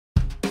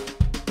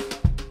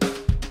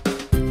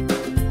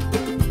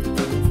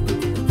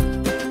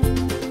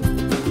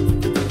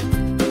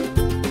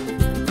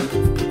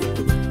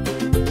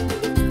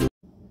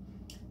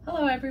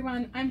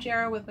I'm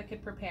𝘔𝘬𝘦 with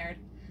Wicked Prepared.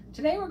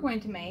 Today we're going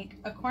to make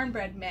a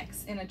cornbread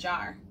mix in a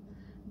jar.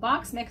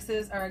 Box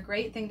mixes are a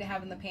great thing to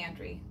have in the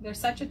pantry. They're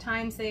such a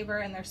time saver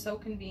and they're so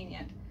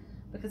convenient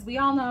because we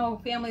all know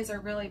families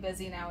are really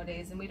busy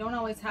nowadays and we don't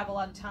always have a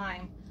lot of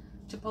time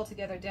to pull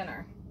together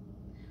dinner.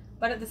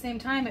 But at the same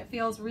time, it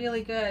feels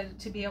really good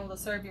to be able to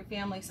serve your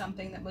family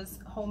something that was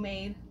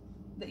homemade,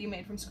 that you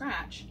made from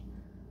scratch.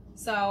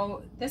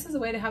 So this is a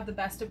way to have the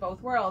best of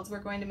both worlds. We're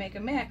going to make a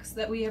mix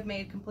that we have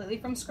made completely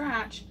from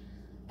scratch,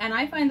 and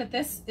I find that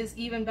this is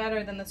even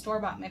better than the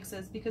store-bought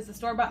mixes because the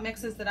store-bought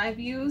mixes that I've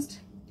used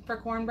for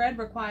cornbread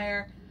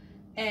require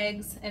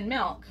eggs and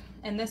milk,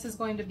 and this is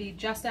going to be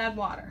just add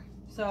water.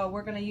 So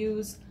we're going to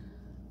use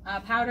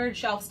powdered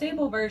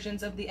shelf-stable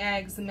versions of the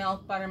eggs, the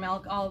milk,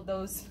 buttermilk, all of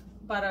those,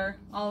 butter,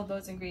 all of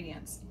those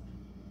ingredients.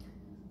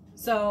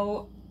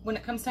 So when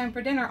it comes time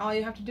for dinner, all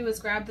you have to do is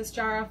grab this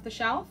jar off the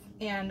shelf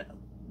and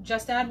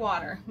just add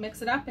water,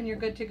 mix it up, and you're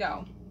good to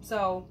go.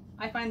 So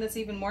I find this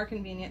even more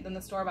convenient than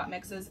the store-bought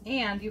mixes,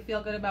 and you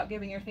feel good about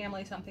giving your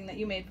family something that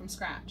you made from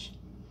scratch.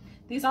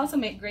 These also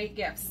make great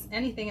gifts.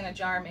 Anything in a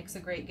jar makes a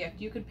great gift.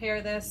 You could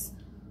pair this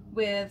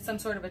with some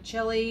sort of a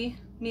chili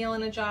meal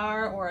in a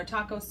jar or a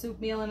taco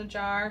soup meal in a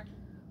jar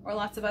or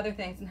lots of other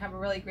things and have a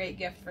really great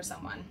gift for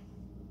someone.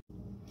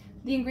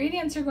 The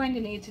ingredients you're going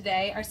to need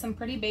today are some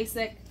pretty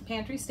basic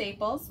pantry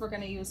staples. We're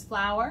going to use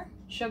flour,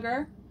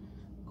 sugar,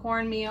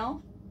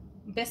 cornmeal,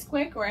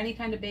 Bisquick, or any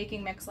kind of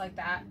baking mix like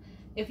that.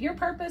 If your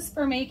purpose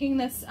for making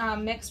this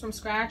mix from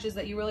scratch is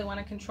that you really want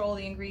to control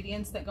the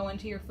ingredients that go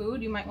into your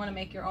food, you might want to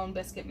make your own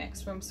biscuit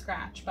mix from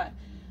scratch. But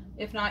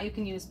if not, you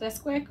can use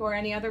Bisquick or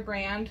any other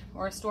brand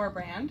or a store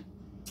brand.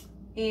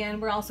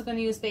 And we're also going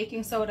to use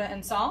baking soda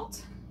and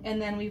salt. And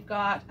then we've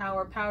got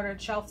our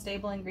powdered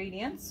shelf-stable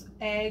ingredients,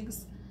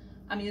 eggs.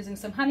 I'm using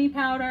some honey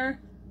powder,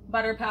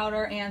 butter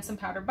powder, and some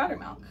powdered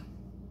buttermilk.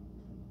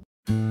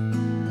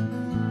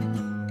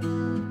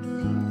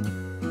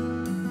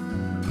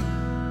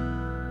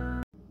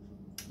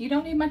 You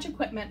don't need much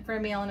equipment for a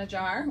meal in a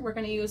jar. We're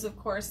going to use, of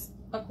course,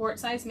 a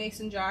quart-sized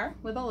mason jar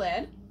with a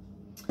lid.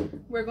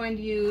 We're going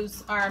to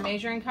use our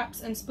measuring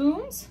cups and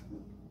spoons.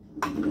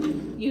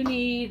 You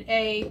need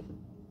a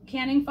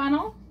canning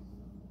funnel.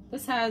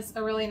 This has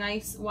a really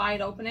nice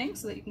wide opening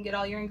so that you can get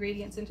all your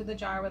ingredients into the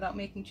jar without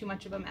making too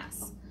much of a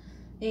mess.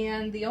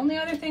 And the only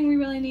other thing we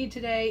really need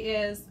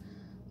today is,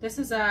 this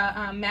is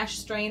a mesh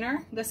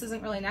strainer. This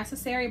isn't really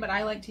necessary, but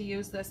I like to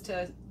use this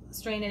to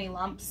strain any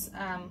lumps,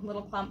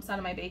 little clumps out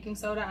of my baking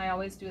soda. I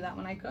always do that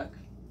when I cook.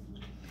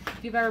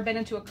 If you've ever been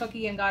into a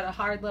cookie and got a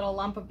hard little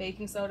lump of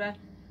baking soda,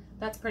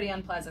 that's pretty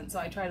unpleasant, so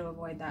I try to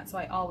avoid that. So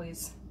I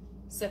always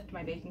sift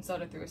my baking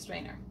soda through a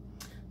strainer.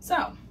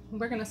 So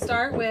we're going to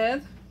start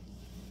with,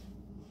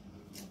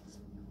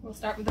 we'll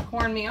start with the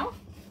cornmeal.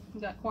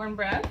 We've got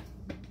cornbread.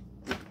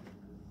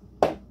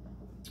 We're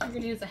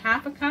going to use a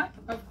 ½ cup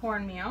of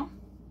cornmeal.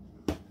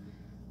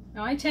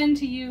 Now I tend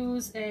to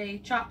use a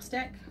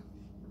chopstick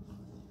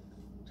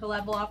to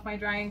level off my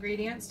dry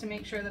ingredients to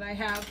make sure that I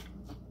have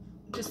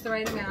just the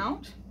right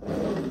amount.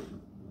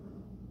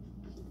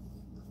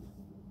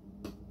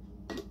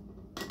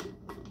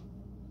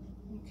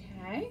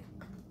 Okay.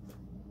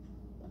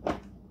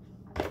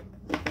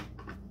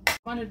 I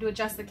wanted to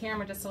adjust the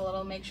camera just a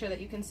little, make sure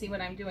that you can see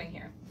what I'm doing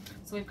here.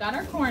 So we've got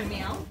our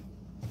cornmeal.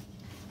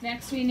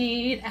 Next we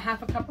need a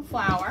 ½ cup of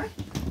flour.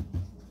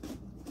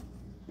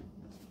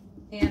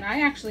 And I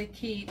actually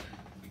keep,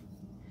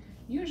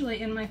 usually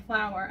in my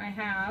flour I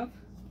have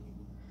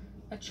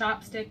a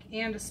chopstick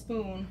and a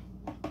spoon.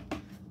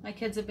 My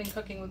kids have been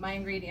cooking with my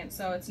ingredients,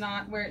 so it's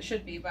not where it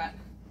should be, but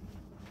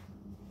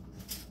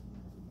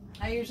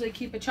I usually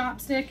keep a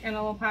chopstick and a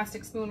little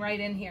plastic spoon right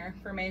in here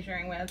for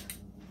measuring with,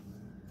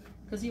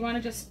 because you want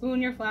to just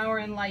spoon your flour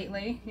in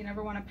lightly. You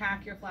never want to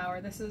pack your flour.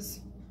 This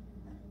is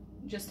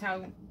just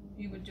how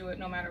you would do it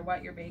no matter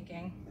what you're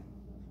baking.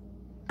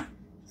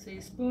 So you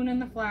spoon in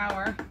the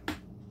flour.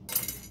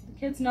 The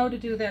kids know to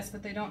do this,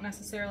 but they don't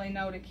necessarily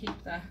know to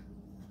keep the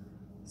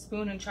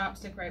spoon and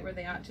chopstick right where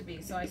they ought to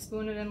be. So I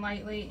spoon it in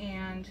lightly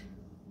and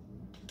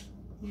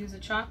use a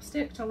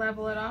chopstick to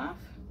level it off.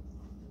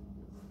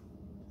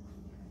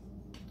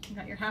 You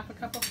got your ½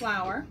 cup of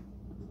flour.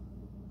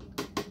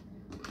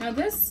 Now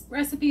this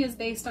recipe is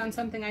based on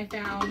something I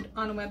found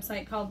on a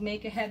website called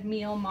Make Ahead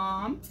Meal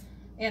Mom,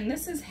 and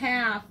this is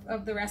half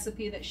of the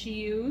recipe that she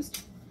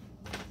used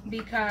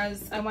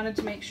because I wanted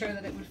to make sure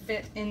that it would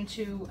fit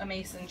into a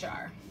mason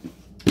jar.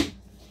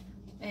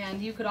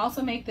 And you could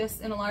also make this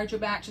in a larger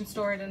batch and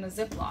store it in a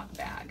Ziploc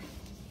bag.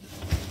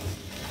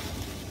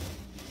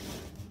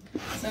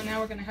 So now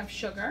we're going to have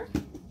sugar.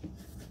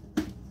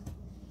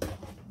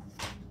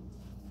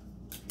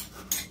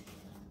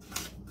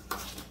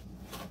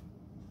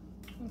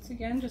 Once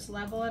again, just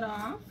level it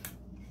off.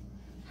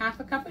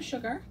 ½ cup of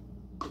sugar.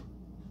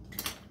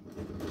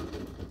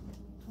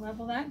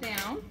 Level that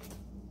down.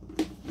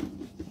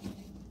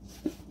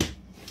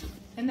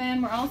 And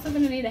then we're also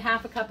going to need a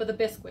 ½ cup of the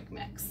Bisquick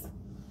mix.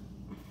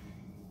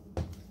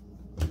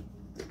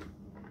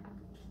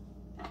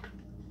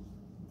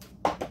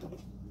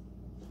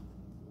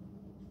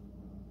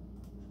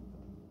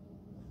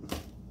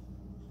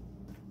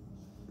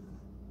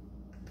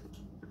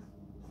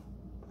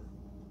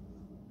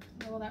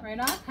 Roll that right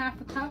off. Half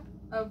a cup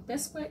of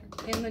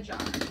Bisquick in the jar.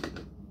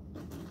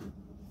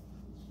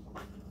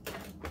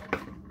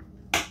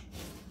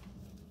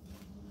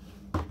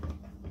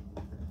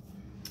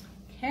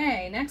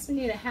 Okay, next we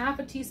need a half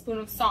a teaspoon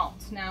of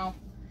salt. Now,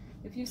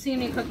 if you've seen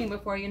me cooking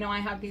before, you know I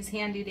have these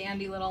handy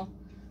dandy little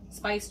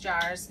spice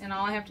jars, and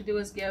all I have to do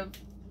is give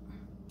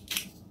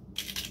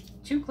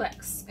 2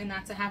 clicks, and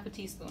that's a half a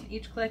teaspoon.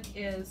 Each click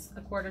is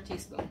a 1/4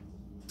 teaspoon.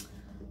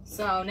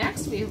 So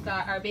next we've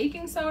got our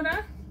baking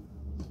soda.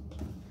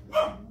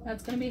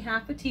 That's going to be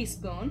half a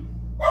teaspoon.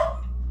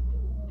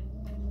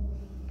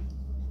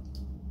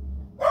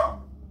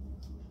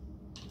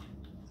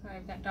 Sorry,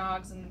 I've got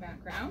dogs in the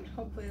background.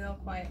 Hopefully they'll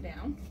quiet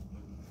down.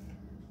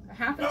 A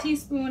half a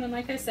teaspoon, and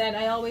like I said,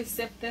 I always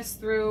sift this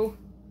through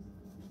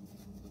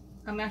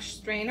a mesh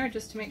strainer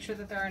just to make sure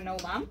that there are no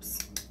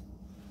lumps.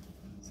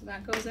 So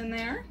that goes in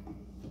there.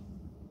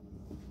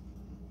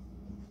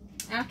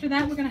 After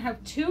that, we're going to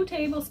have 2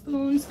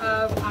 tablespoons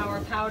of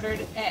our powdered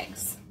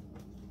eggs.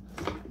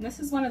 And this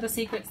is one of the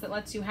secrets that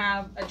lets you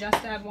have a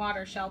just add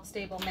water shelf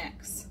stable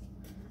mix.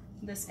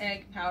 This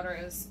egg powder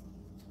is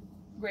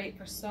great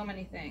for so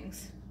many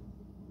things.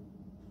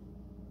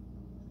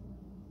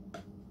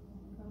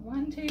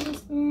 1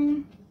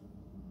 tablespoon,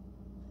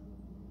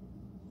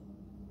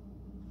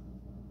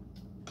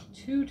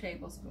 2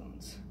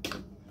 tablespoons.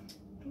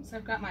 Oops,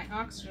 I've got my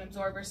oxygen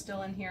absorber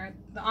still in here.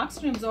 The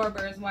oxygen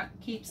absorber is what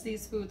keeps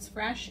these foods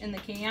fresh in the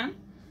can,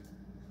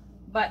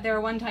 but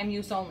they're one-time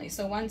use only.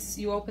 So once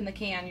you open the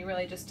can, you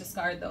really just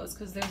discard those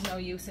because there's no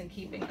use in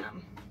keeping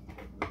them.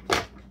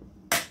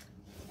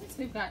 So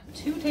we've got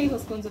 2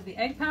 tablespoons of the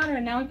egg powder,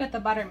 and now we've got the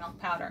buttermilk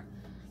powder.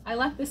 I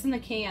left this in the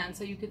can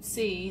so you could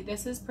see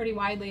this is pretty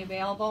widely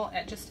available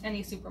at just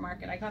any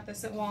supermarket. I got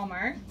this at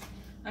Walmart.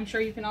 I'm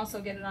sure you can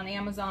also get it on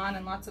Amazon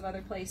and lots of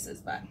other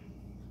places, but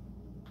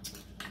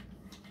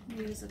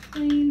use a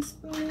clean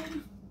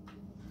spoon.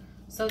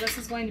 So this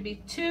is going to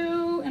be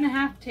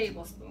 2.5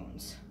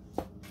 tablespoons.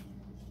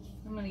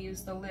 I'm going to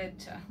use the lid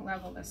to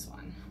level this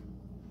one.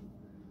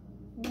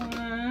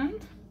 1,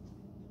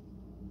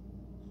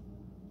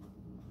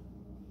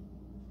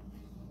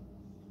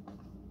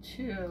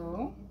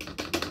 2,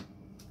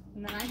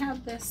 and then I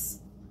have this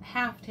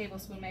half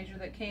tablespoon measure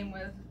that came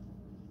with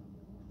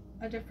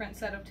a different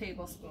set of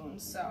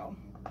tablespoons, so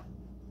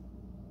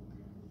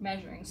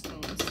measuring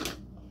spoons.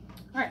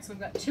 All right, so we've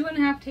got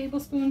 2.5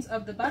 tablespoons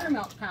of the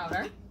buttermilk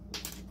powder.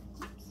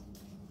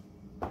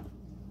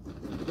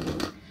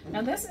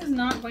 Now this is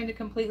not going to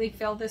completely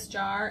fill this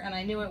jar, and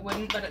I knew it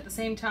wouldn't, but at the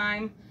same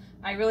time,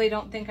 I really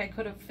don't think I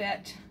could have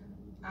fit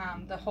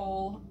the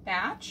whole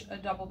batch, a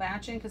double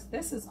batching, because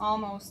this is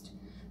almost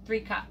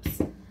 3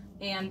 cups,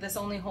 and this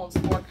only holds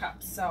 4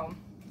 cups, so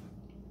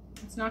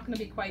it's not going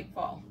to be quite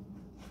full.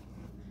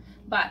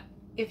 But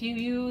if you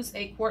use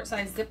a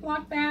quart-size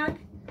Ziploc bag,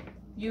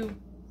 you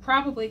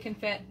probably can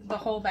fit the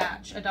whole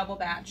batch, a double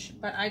batch,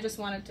 but I just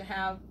wanted to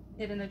have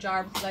it in a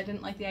jar because I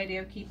didn't like the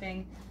idea of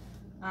keeping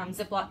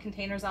Ziploc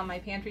containers on my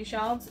pantry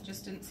shelves. It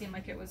just didn't seem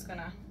like it was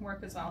gonna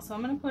work as well. So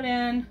I'm gonna put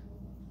in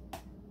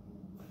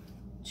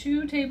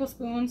 2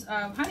 tablespoons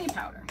of honey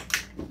powder.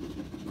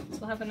 So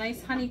we'll have a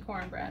nice honey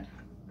cornbread.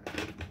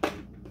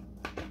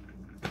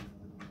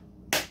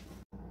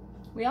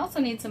 We also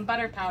need some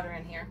butter powder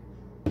in here.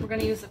 We're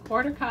gonna use a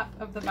 1/4 cup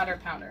of the butter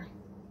powder.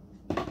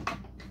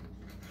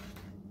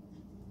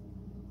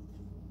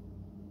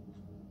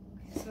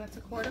 So that's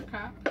a 1/4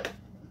 cup.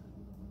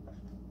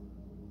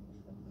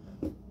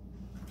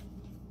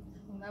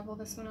 We'll level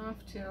this one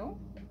off too.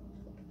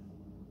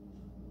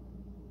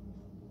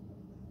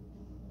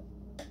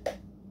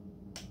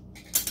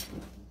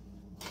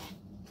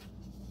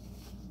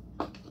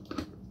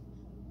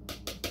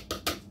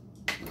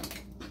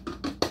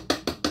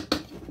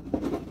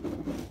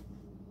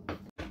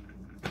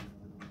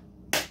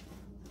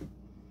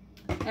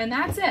 And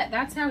that's it.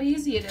 That's how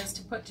easy it is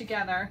to put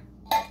together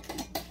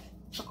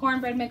a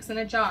cornbread mix in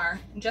a jar.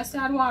 And just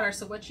add water.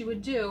 So what you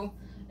would do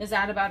is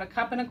add about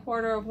 1.25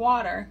 cups of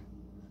water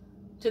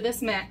to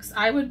this mix.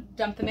 I would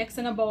dump the mix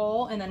in a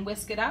bowl and then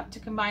whisk it up to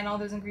combine all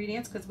those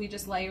ingredients because we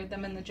just layered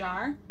them in the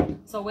jar.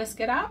 So whisk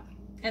it up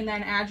and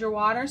then add your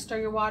water, stir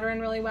your water in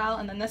really well,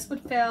 and then this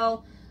would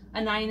fill a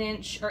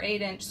 9-inch or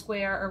 8-inch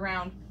square or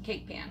round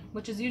cake pan,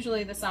 which is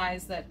usually the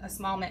size that a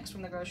small mix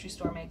from the grocery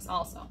store makes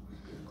also.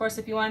 Of course,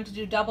 if you wanted to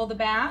do double the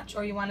batch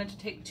or you wanted to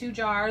take 2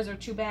 jars or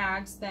 2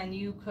 bags, then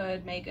you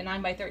could make a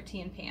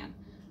 9x13 pan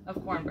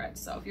of cornbread.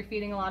 So if you're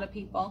feeding a lot of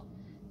people,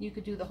 you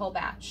could do the whole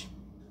batch.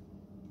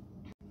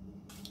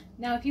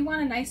 Now, if you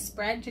want a nice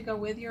spread to go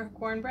with your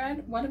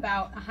cornbread, what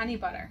about a honey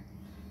butter?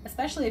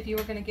 Especially if you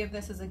were going to give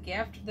this as a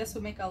gift, this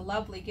would make a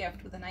lovely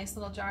gift with a nice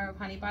little jar of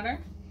honey butter.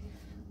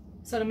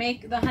 So to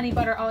make the honey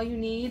butter, all you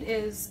need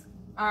is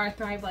our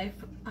Thrive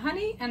Life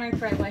honey and our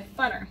Thrive Life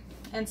butter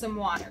and some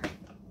water.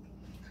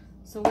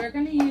 So we're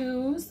going to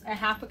use a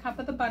 1/2 cup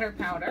of the butter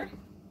powder.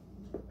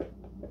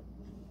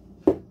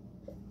 It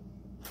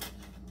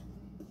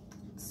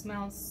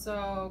smells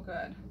so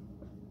good.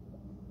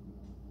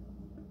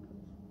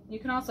 You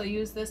can also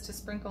use this to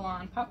sprinkle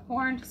on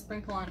popcorn, to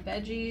sprinkle on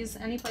veggies,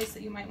 any place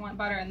that you might want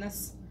butter, and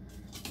this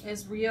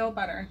is real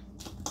butter.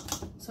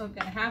 So I've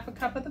got 1/2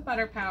 cup of the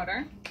butter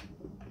powder,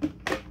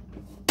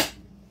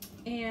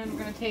 and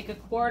we're going to take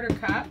 1/4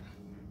 cup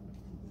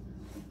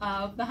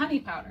of the honey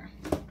powder,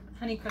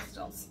 honey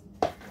crystals.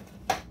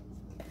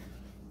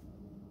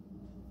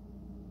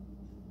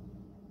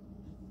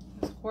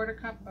 There's 1/4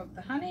 cup of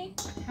the honey,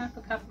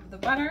 1/2 cup of the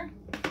butter.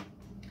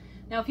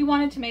 Now if you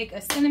wanted to make a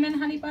cinnamon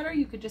honey butter,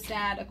 you could just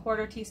add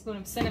 1/4 teaspoon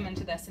of cinnamon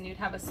to this and you'd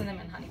have a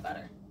cinnamon honey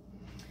butter.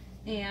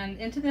 And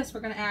into this we're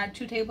going to add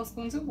 2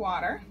 tablespoons of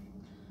water.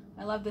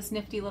 I love this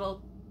nifty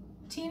little,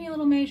 teeny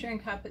little measuring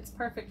cup. It's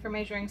perfect for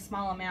measuring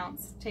small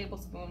amounts,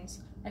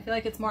 tablespoons. I feel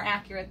like it's more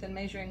accurate than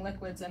measuring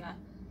liquids in a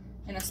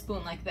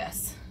spoon like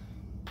this.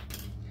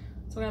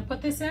 So we're going to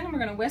put this in and we're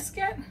going to whisk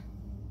it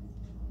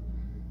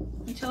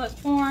until it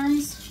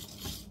forms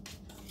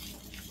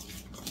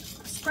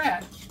a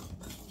spread.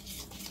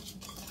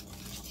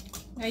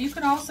 Now you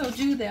could also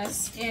do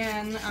this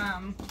in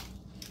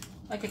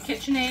like a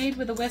KitchenAid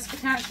with a whisk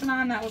attachment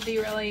on. That would be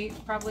really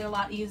probably a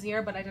lot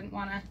easier, but I didn't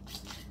want to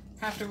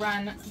have to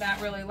run that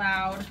really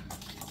loud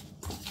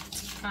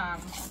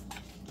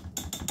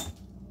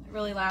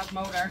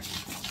motor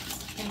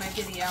in my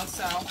video.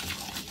 So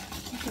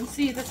you can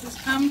see this has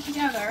come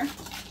together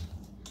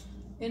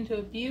into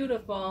a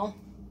beautiful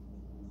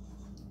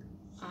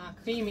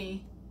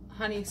creamy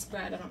honey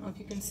spread. I don't know if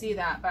you can see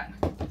that, but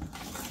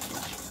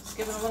just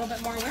give it a little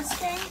bit more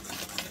whisking.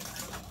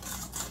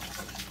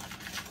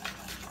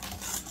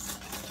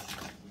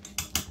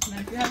 And then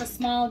if you have a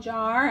small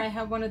jar, I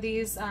have one of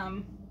these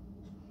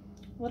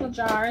little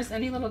jars.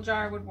 Any little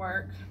jar would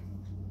work.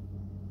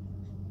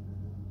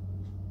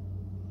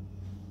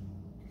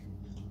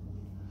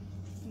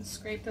 And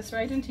scrape this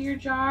right into your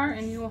jar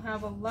and you will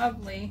have a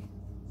lovely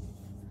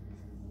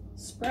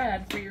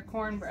spread for your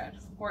cornbread,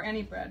 or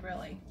any bread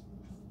really.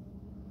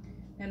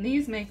 And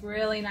these make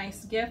really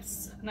nice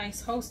gifts,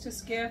 nice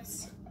hostess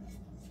gifts.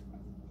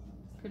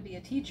 Could be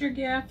a teacher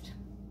gift.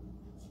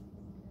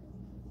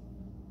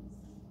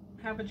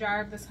 Have a jar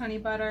of this honey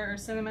butter or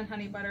cinnamon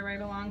honey butter right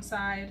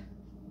alongside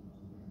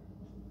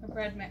a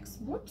bread mix.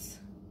 Whoops,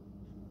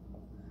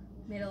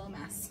 made a little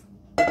mess,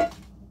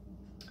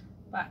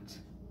 but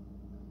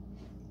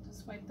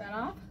just wipe that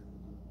off.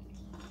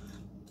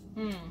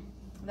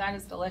 That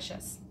is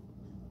delicious.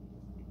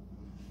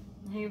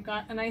 And you've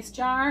got a nice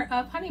jar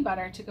of honey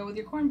butter to go with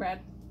your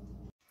cornbread.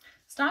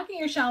 Stocking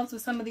your shelves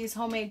with some of these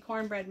homemade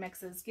cornbread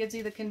mixes gives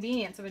you the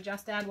convenience of a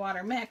just add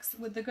water mix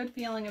with the good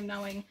feeling of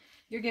knowing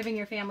you're giving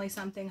your family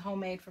something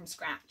homemade from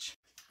scratch.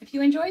 If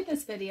you enjoyed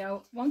this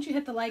video, won't you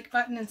hit the like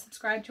button and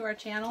subscribe to our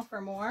channel for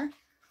more?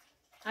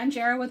 I'm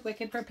𝘔𝘬𝘦 with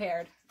Wicked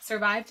Prepared.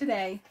 Survive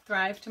today,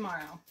 thrive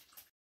tomorrow.